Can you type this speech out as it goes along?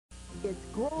It's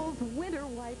Groll's Winter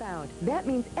Wipeout. That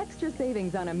means extra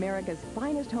savings on America's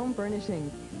finest home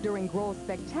furnishings. During Groll's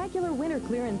spectacular winter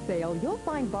clearance sale, you'll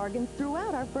find bargains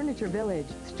throughout our furniture village.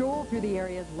 Stroll through the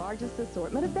area's largest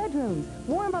assortment of bedrooms.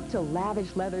 Warm up to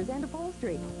lavish leathers and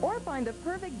upholstery. Or find the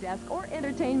perfect desk or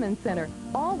entertainment center.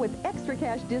 All with extra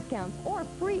cash discounts or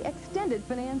free extended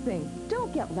financing.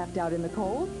 Don't get left out in the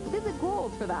cold. Visit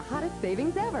Groll's for the hottest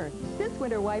savings ever. This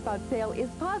winter wipeout sale is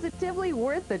positively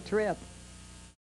worth the trip.